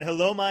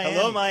Hello, Miami.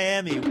 Hello,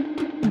 Miami.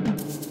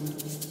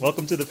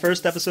 Welcome to the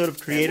first episode of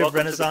Creative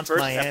Renaissance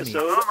Miami.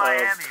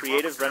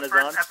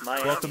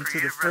 Welcome to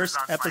the first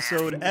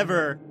episode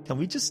ever. Can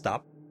we just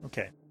stop?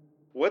 Okay.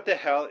 What the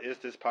hell is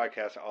this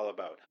podcast all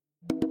about?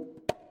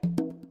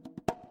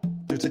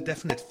 There's a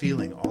definite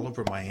feeling all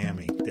over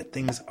Miami that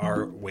things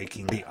are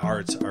waking. The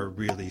arts are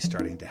really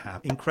starting to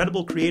happen.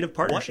 Incredible creative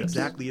partnerships.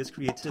 What exactly is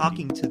creativity?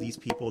 Talking to these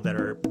people that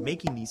are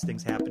making these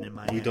things happen in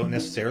Miami. We don't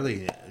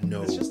necessarily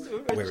know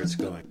where it's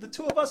going. The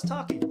two of us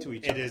talking to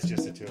each other. It is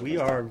just the two of us. We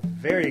are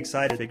very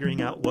excited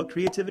figuring out what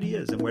creativity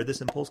is and where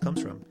this impulse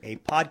comes from. A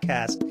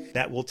podcast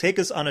that will take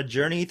us on a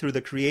journey through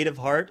the creative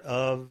heart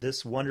of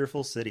this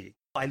wonderful city.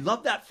 I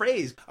love that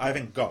phrase.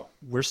 Ivan, go.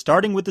 We're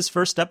starting with this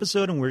first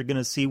episode and we're going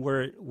to see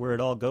where it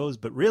all goes.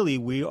 But really,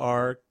 we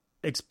are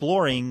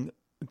exploring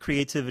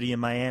creativity in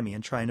Miami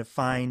and trying to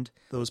find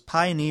those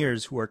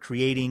pioneers who are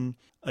creating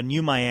a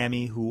new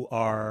Miami, who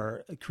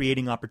are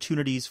creating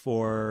opportunities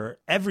for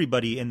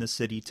everybody in the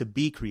city to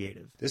be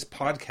creative. This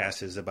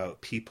podcast is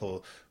about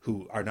people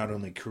who are not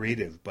only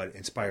creative, but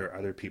inspire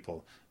other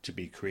people to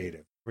be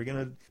creative. We're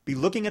going to be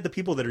looking at the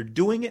people that are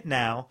doing it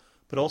now,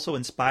 but also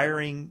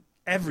inspiring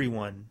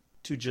everyone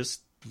to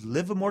just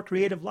live a more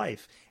creative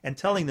life and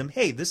telling them,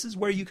 hey, this is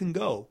where you can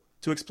go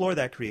to explore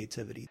that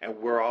creativity. And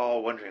we're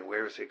all wondering,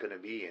 where is it going to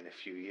be in a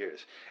few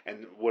years?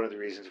 And one of the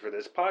reasons for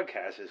this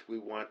podcast is we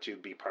want to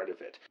be part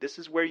of it. This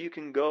is where you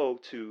can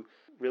go to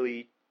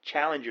really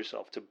challenge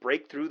yourself, to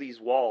break through these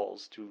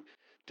walls, to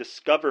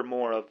discover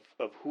more of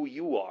who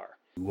you are.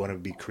 We want to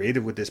be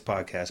creative with this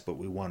podcast, but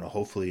we want to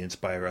hopefully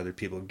inspire other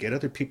people, get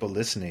other people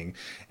listening,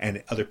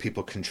 and other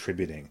people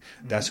contributing.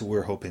 That's what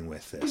we're hoping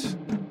with this.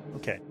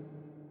 Okay.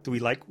 Do we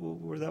like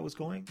where that was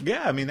going?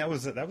 Yeah, I mean, that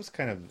was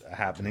kind of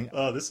happening.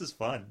 Oh, this is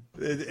fun.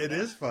 It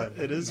is fun.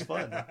 It is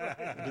fun.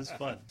 It is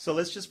fun. So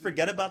let's just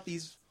forget about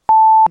these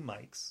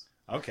mics.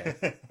 Okay.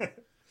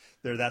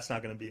 That's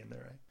not going to be in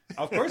there, right?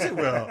 Of course it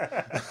will.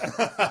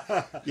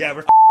 Yeah,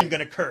 we're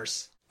going to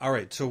curse. All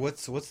right. So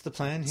what's the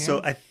plan here?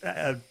 So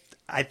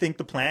I think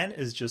the plan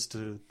is just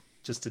to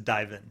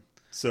dive in.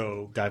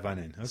 So dive on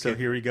in. Okay. So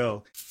here we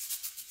go.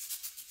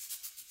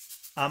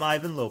 I'm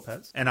Ivan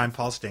Lopez. And I'm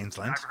Paul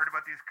Stainsland. I've heard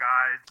about these guys.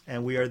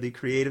 And we are the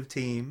creative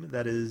team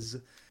that is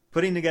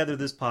putting together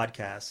this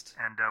podcast.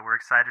 And we're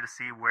excited to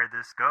see where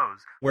this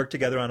goes. Worked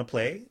together on a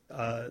play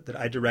that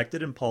I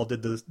directed and Paul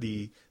did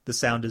the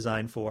sound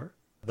design for.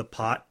 The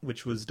Pot,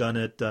 which was done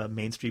at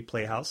Main Street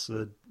Playhouse,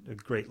 a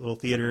great little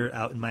theater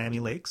out in Miami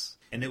Lakes.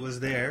 And it was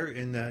there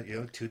in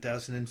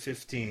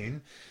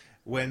 2015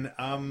 when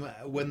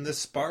the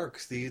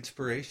sparks, the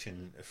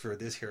inspiration for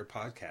this here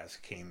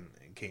podcast came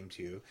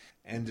to you,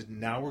 and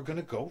now we're going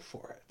to go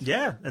for it.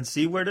 Yeah, and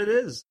see where it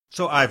is.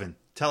 So Ivan,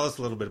 tell us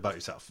a little bit about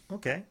yourself.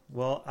 Okay.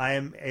 Well, I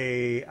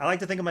like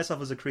to think of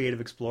myself as a creative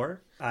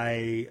explorer.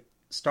 I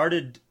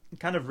started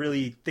kind of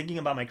really thinking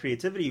about my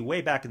creativity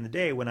way back in the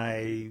day when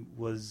I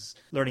was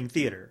learning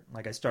theater.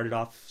 Like I started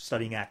off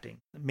studying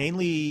acting.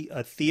 Mainly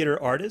a theater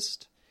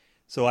artist.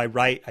 So I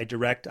write, I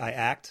direct, I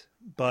act,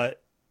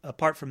 but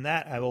apart from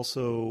that, I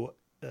also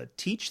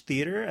teach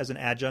theater as an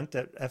adjunct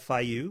at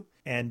FIU,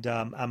 and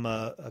I'm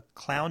a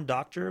clown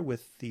doctor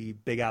with the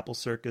Big Apple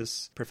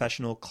Circus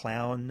Professional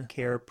Clown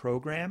Care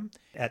Program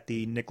at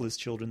the Nicholas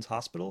Children's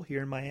Hospital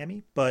here in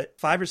Miami. But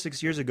 5 or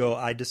 6 years ago,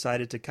 I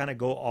decided to kind of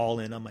go all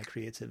in on my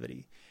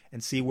creativity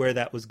and see where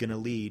that was going to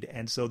lead.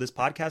 And so this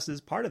podcast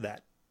is part of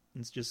that.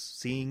 It's just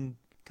seeing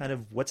kind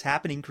of what's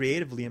happening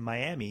creatively in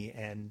Miami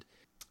and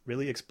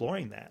really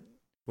exploring that.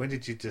 When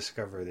did you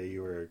discover that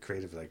you were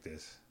creative like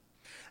this?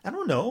 I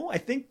don't know. I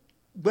think,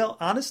 well,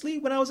 honestly,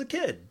 when I was a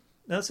kid.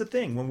 That's the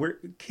thing.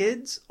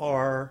 Kids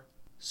are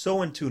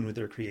so in tune with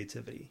their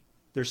creativity.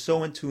 They're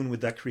so in tune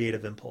with that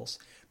creative impulse.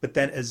 But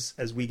then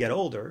as we get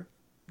older,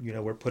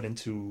 we're put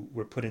into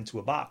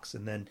a box,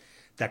 and then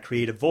that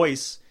creative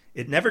voice,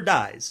 it never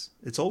dies.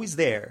 It's always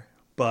there,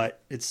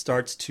 but it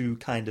starts to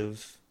kind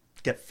of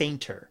get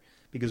fainter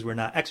because we're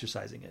not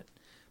exercising it.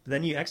 But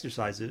then you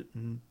exercise it,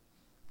 and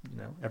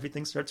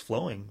everything starts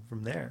flowing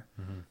from there.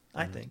 Mm-hmm.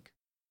 I think.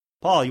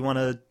 Paul, you want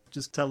to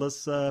just tell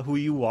us who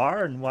you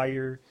are and why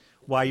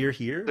you're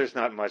here? There's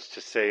not much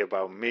to say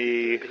about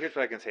me. Here's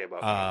what I can say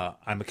about me.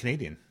 I'm a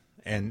Canadian,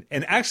 and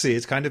actually,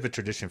 it's kind of a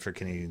tradition for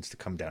Canadians to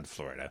come down to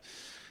Florida.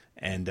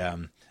 And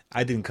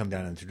I didn't come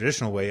down in the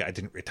traditional way. I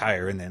didn't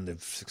retire and then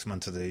live 6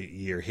 months of the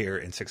year here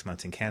and 6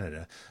 months in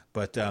Canada.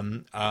 But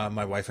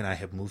my wife and I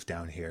have moved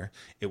down here.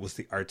 It was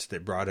the arts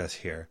that brought us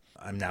here.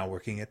 I'm now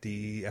working at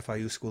the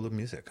FIU School of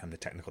Music. I'm the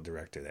technical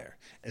director there.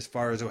 As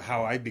far as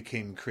how I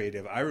became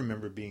creative, I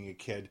remember being a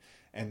kid,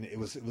 and it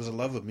was a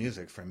love of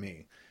music for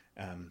me.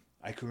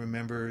 I can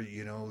remember,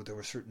 there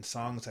were certain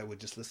songs I would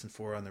just listen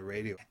for on the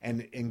radio.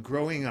 And in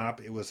growing up,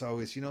 it was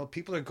always,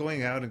 people are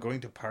going out and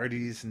going to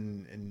parties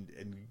and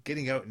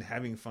getting out and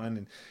having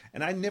fun.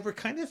 And I never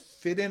kind of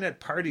fit in at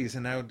parties.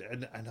 And I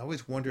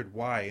always wondered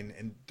why.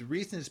 And the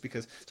reason is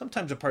because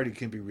sometimes a party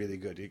can be really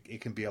good.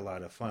 It can be a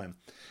lot of fun.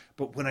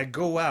 But when I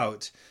go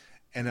out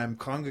and I'm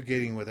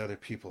congregating with other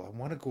people, I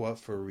want to go out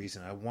for a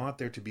reason. I want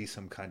there to be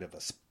some kind of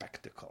a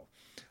spectacle.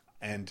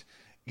 And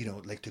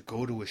like to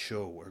go to a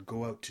show or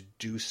go out to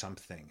do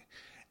something.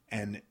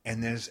 And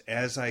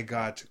as I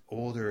got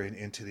older and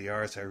into the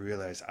arts, I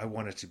realized I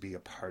wanted to be a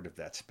part of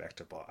that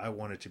spectacle. I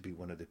wanted to be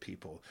one of the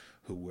people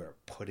who were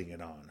putting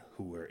it on,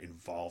 who were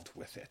involved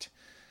with it.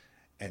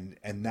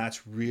 And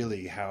that's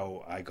really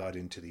how I got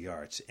into the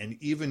arts. And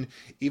even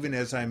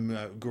as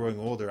I'm growing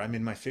older, I'm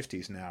in my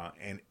 50s now,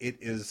 and it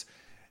is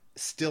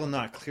still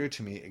not clear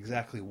to me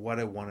exactly what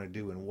I want to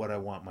do and what I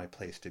want my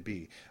place to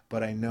be.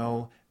 But I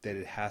know that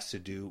it has to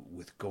do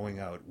with going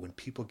out. When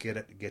people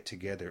get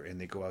together and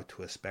they go out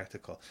to a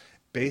spectacle,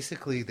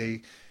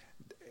 basically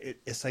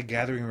it's like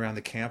gathering around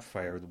the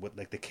campfire, what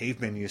like the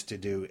cavemen used to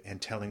do, and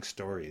telling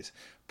stories,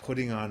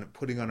 putting on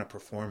a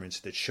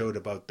performance that showed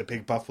about the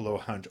big buffalo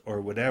hunt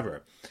or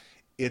whatever.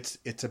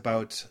 It's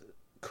about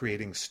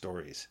creating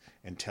stories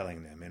and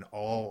telling them. And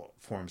all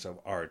forms of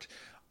art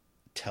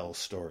tell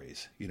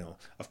stories.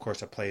 Of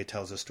course, a play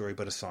tells a story,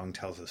 but a song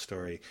tells a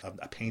story.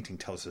 A painting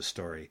tells a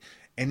story.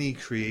 Any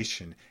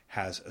creation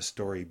has a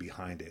story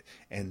behind it,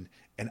 and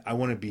I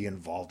want to be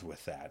involved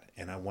with that,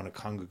 and I want to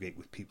congregate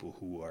with people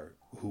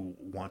who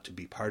want to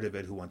be part of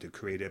it, who want to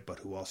create it, but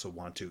who also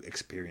want to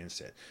experience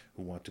it,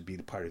 who want to be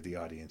the part of the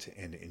audience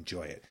and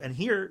enjoy it. And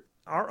here,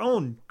 our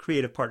own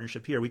creative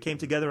partnership here, we came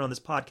together on this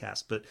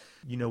podcast, but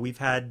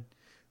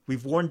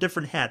we've worn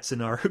different hats in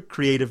our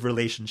creative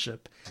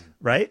relationship,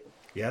 right?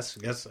 Yes.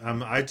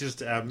 I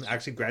just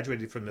actually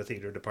graduated from the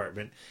theater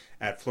department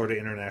at Florida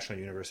International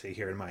University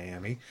here in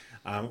Miami,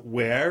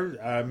 where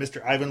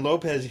Mr. Ivan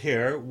Lopez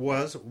here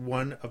was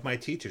one of my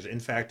teachers. In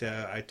fact,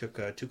 I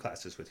took 2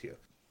 classes with you.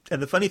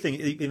 And the funny thing,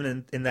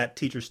 even in that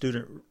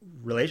teacher-student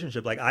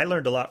relationship, like I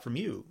learned a lot from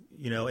you,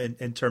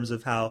 in terms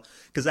of how,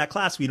 because that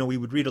class, we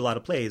would read a lot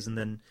of plays and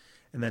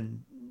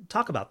then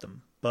talk about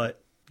them.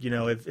 But,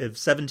 if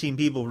 17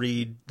 people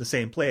read the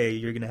same play,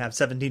 you're going to have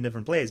 17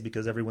 different plays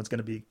because everyone's going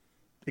to be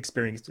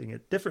experiencing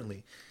it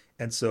differently.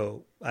 And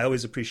so I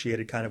always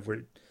appreciated kind of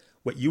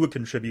what you would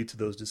contribute to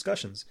those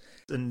discussions.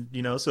 And,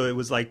 so it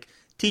was like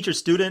teacher,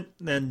 student,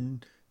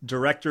 then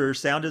director,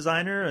 sound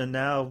designer, and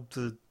now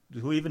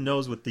who even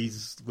knows what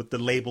the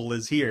label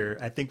is here.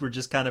 I think we're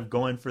just kind of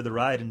going for the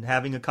ride and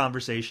having a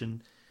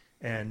conversation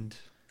and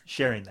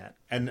sharing that.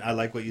 And I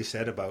like what you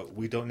said about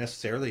we don't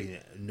necessarily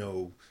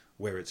know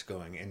where it's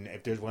going. And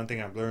if there's one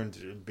thing I've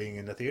learned being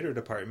in the theater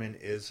department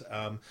is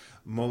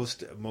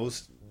most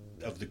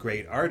of the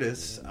great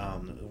artists,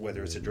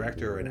 whether it's a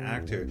director or an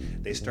actor,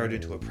 they start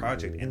into a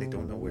project and they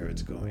don't know where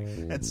it's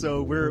going. And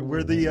so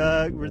we're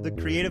the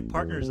creative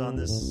partners on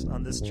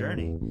this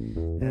journey,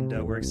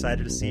 and we're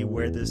excited to see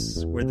where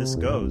this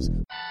goes.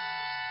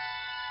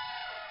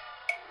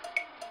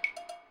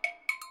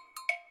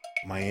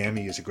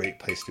 Miami is a great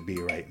place to be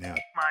right now.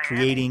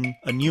 Creating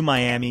a new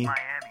Miami's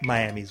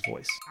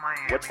voice.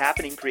 What's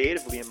happening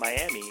creatively in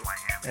Miami?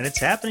 And it's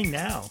happening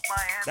now.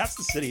 That's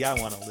the city I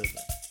want to live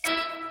in.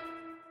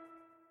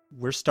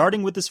 We're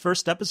starting with this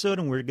first episode,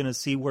 and we're going to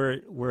see where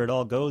it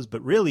all goes.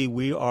 But really,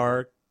 we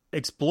are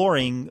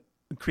exploring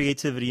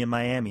creativity in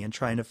Miami and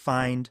trying to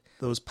find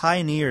those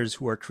pioneers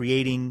who are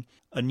creating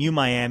a new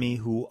Miami,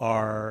 who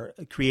are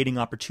creating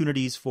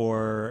opportunities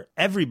for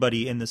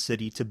everybody in the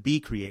city to be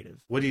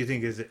creative. What do you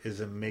think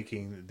is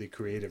making the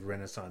creative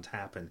renaissance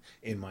happen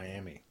in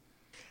Miami?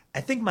 I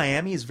think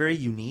Miami is very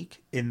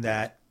unique in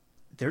that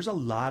there's a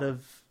lot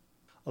of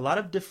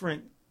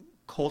different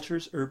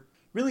cultures, or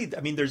really,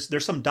 I mean,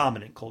 there's some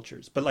dominant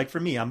cultures, but like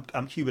for me, I'm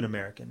Cuban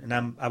American,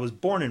 and I was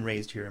born and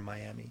raised here in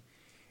Miami,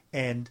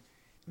 and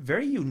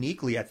very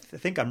uniquely, I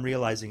think I'm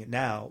realizing it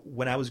now.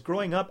 When I was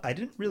growing up, I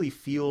didn't really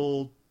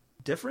feel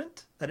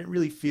different. I didn't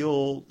really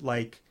feel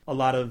like a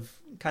lot of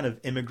kind of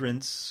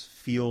immigrants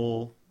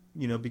feel,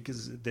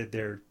 because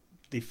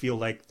they feel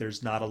like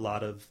there's not a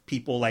lot of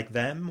people like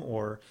them,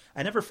 or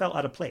I never felt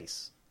out of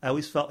place. I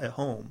always felt at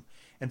home.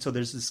 And so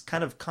there's this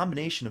kind of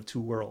combination of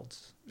two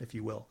worlds, if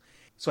you will.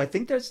 So I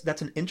think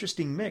that's an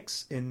interesting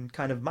mix in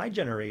kind of my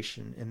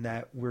generation, in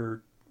that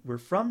we're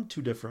from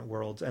two different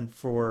worlds. And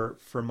for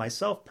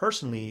myself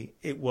personally,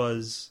 it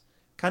was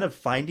kind of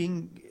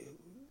finding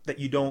that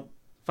you don't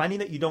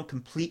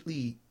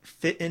completely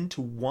fit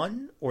into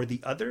one or the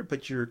other,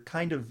 but you're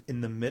kind of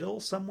in the middle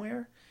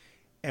somewhere.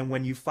 And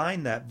when you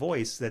find that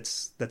voice,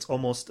 that's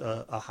almost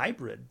a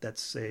hybrid,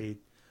 that's an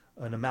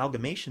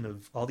amalgamation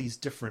of all these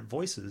different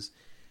voices,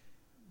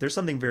 there's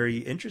something very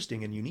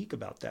interesting and unique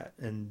about that.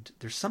 And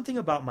there's something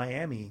about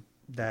Miami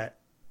that,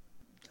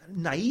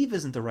 naive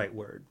isn't the right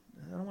word.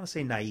 I don't want to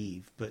say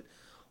naive, but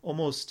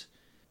almost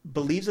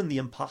believes in the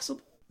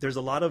impossible. There's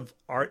a lot of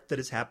art that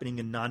is happening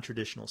in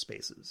non-traditional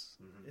spaces,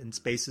 in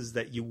spaces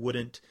that you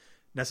wouldn't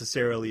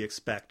necessarily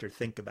expect or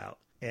think about.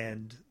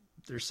 And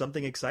there's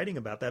something exciting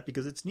about that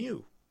because it's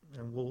new,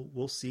 and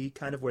we'll see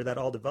kind of where that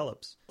all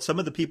develops. Some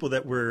of the people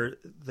that we're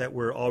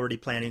already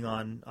planning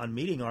on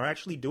meeting are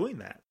actually doing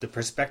that. The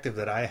perspective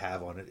that I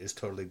have on it is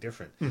totally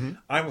different. Mm-hmm.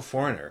 I'm a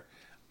foreigner.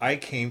 I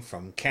came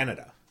from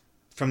Canada,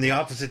 from the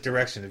opposite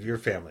direction of your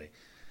family.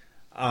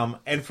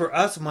 And for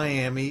us,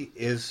 Miami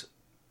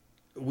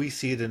we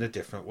see it in a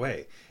different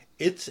way.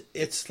 It's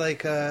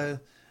like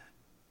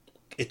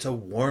it's a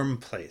warm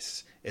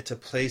place. It's a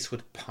place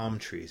with palm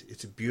trees.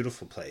 It's a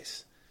beautiful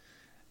place.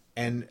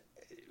 And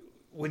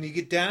when you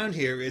get down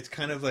here, it's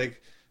kind of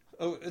like,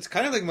 oh, it's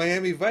kind of like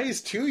Miami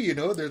Vice too, you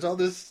know. There's all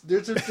this,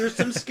 there's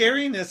some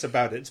scariness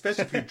about it,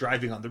 especially if you're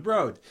driving on the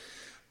road.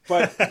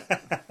 But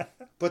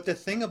the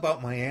thing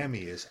about Miami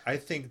is, I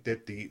think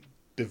that the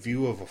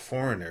view of a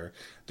foreigner,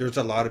 there's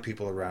a lot of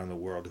people around the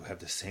world who have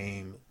the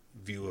same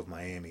view of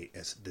Miami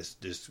as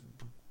this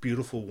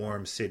beautiful,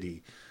 warm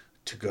city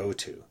to go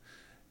to.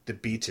 The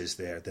beach is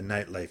there, the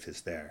nightlife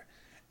is there.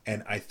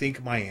 And I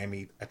think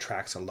Miami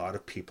attracts a lot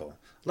of people,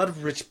 a lot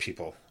of rich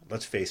people,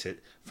 let's face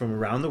it, from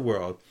around the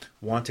world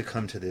want to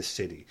come to this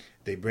city.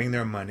 They bring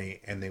their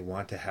money and they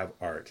want to have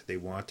art. They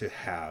want to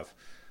have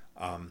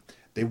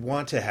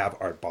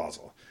Art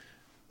Basel.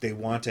 They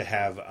want to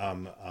have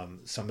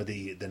some of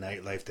the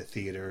nightlife, the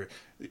theater.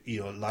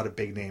 You know, a lot of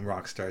big name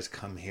rock stars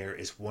come here.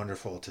 It's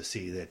wonderful to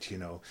see that, you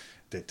know,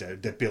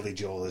 that Billy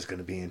Joel is going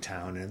to be in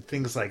town and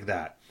things like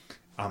that.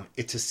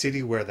 It's a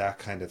city where that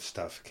kind of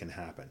stuff can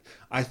happen.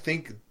 I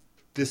think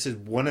this is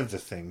one of the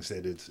things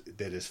that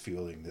is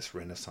fueling this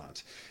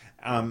renaissance.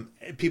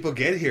 People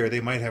get here, they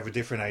might have a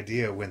different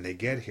idea when they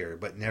get here,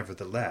 but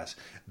nevertheless,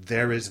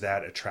 there is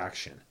that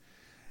attraction.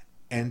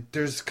 And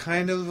there's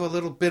kind of a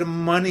little bit of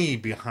money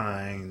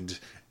behind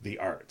the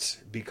arts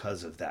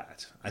because of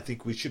that. I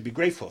think we should be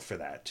grateful for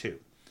that too.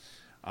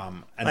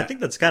 And I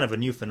think that's kind of a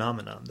new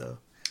phenomenon, though.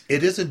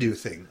 It is a new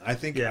thing. I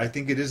think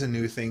it is a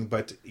new thing,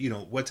 but you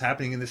know what's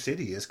happening in the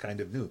city is kind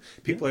of new.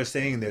 People are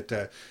saying that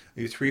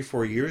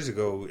 3-4 years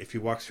ago, if you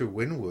walk through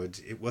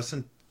Wynwood, it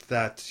wasn't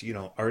that, you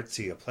know,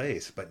 artsy a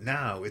place, but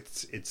now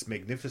it's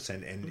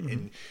magnificent,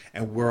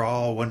 and we're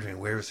all wondering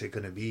where is it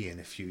going to be in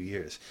a few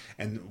years.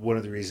 And one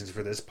of the reasons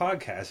for this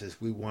podcast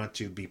is we want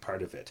to be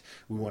part of it.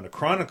 We want to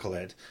chronicle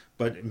it,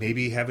 but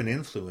maybe have an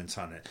influence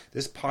on it.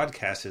 This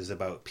podcast is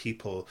about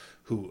people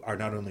who are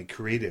not only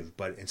creative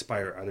but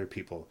inspire other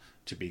people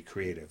to be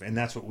creative, and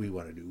that's what we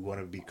want to do. We want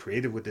to be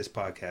creative with this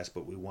podcast,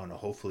 but we want to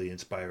hopefully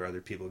inspire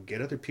other people,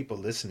 get other people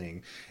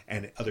listening,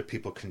 and other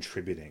people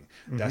contributing.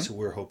 That's what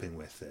we're hoping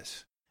with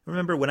this. I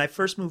remember when I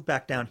first moved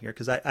back down here,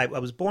 because I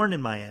was born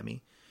in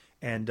Miami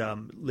and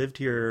lived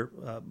here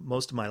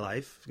most of my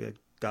life,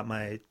 got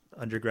my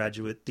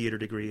undergraduate theater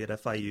degree at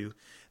FIU.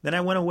 Then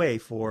I went away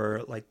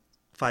for like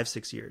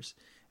 5-6 years,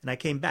 and I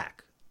came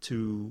back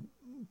to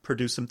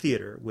produce some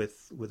theater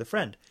with a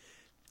friend.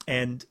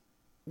 And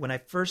when I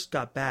first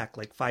got back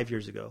like 5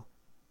 years ago,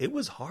 it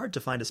was hard to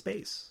find a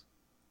space.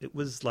 It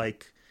was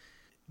like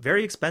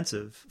very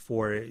expensive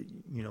for,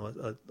 you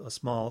know, a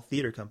small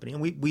theater company.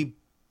 And we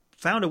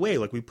found a way.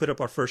 Like, we put up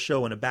our first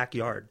show in a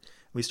backyard.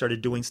 We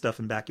started doing stuff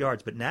in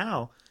backyards. But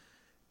now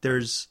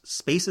there's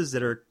spaces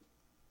that are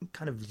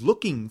kind of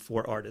looking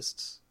for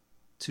artists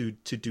to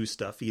do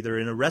stuff, either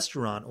in a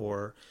restaurant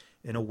or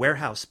in a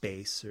warehouse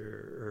space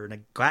or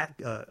in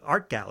a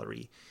art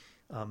gallery.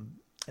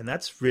 And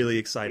that's really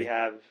exciting. We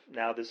have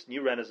now this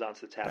new renaissance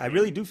that's happening. I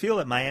really do feel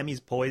that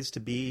Miami's poised to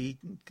be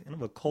kind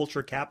of a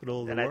culture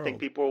capital of the world. And I think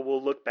people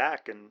will look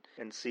back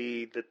and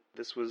see that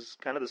this was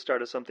kind of the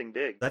start of something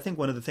big. I think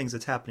one of the things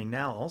that's happening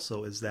now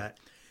also is that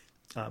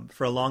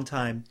for a long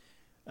time,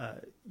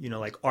 you know,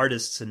 like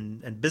artists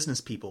and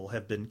business people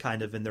have been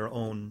kind of in their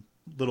own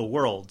little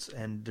worlds,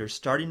 and they're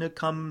starting to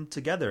come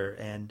together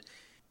and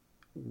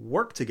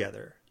work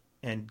together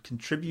and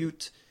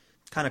contribute,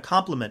 kind of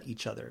complement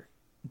each other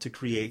to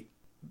create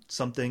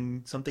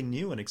something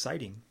new and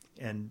exciting.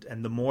 And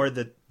the more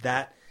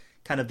that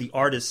kind of the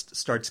artist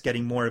starts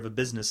getting more of a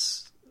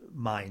business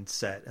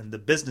mindset, and the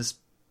business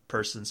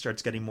person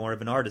starts getting more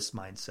of an artist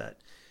mindset,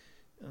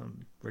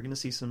 we're going to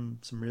see some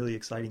really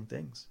exciting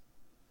things.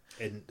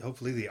 And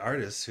hopefully the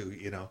artists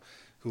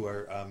who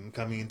are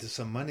coming into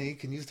some money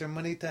can use their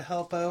money to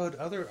help out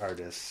other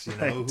artists, you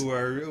know,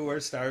 right, who are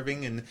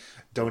starving and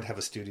don't have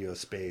a studio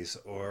space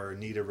or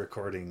need a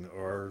recording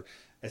or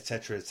et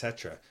cetera, et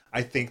cetera.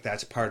 I think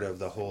that's part of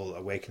the whole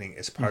awakening.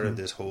 It's part of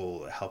this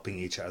whole helping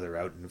each other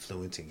out and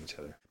influencing each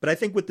other. But I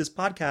think with this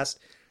podcast,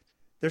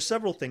 there's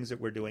several things that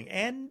we're doing,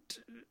 and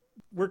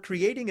we're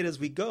creating it as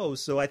we go.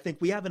 So I think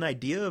we have an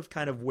idea of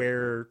kind of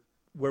where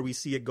we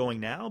see it going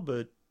now,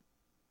 but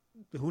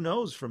who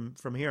knows from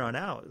here on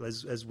out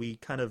as we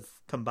kind of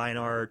combine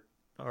our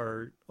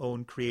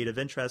own creative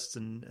interests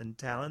and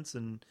talents,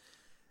 and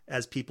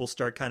as people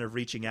start kind of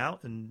reaching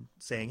out and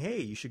saying, hey,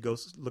 you should go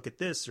look at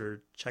this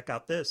or check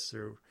out this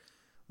or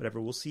whatever,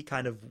 we'll see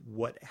kind of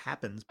what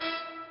happens.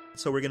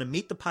 So we're going to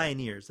meet the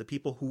pioneers, the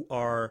people who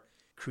are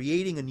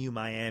creating a new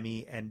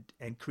Miami and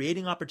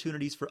creating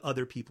opportunities for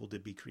other people to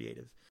be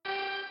creative.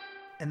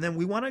 And then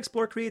we want to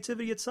explore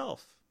creativity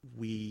itself.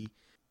 We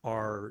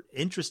are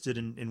interested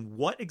in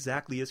what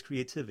exactly is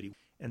creativity.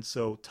 And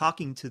so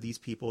talking to these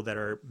people that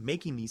are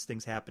making these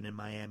things happen in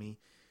Miami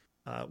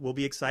will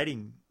be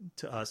exciting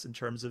to us in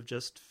terms of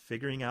just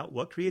figuring out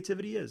what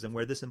creativity is and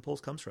where this impulse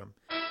comes from.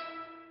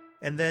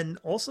 And then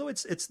also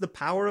it's the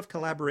power of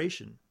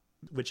collaboration,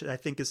 which I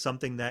think is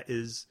something that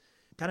is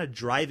kind of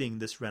driving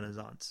this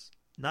renaissance,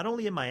 not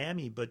only in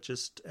Miami, but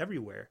just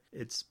everywhere.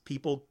 It's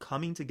people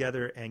coming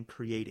together and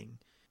creating.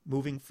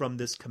 moving from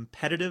this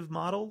competitive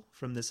model,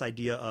 from this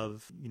idea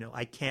of,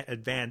 I can't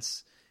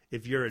advance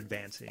if you're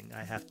advancing.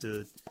 I have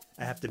to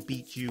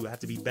beat you. I have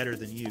to be better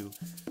than you,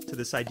 to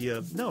this idea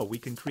of, no, we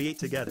can create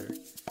together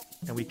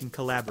and we can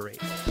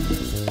collaborate.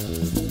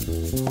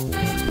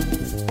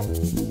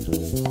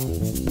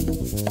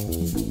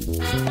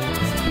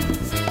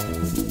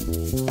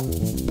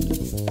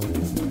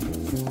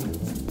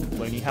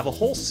 When you have a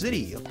whole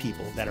city of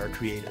people that are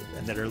creative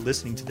and that are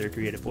listening to their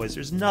creative voice,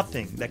 there's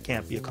nothing that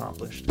can't be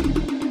accomplished.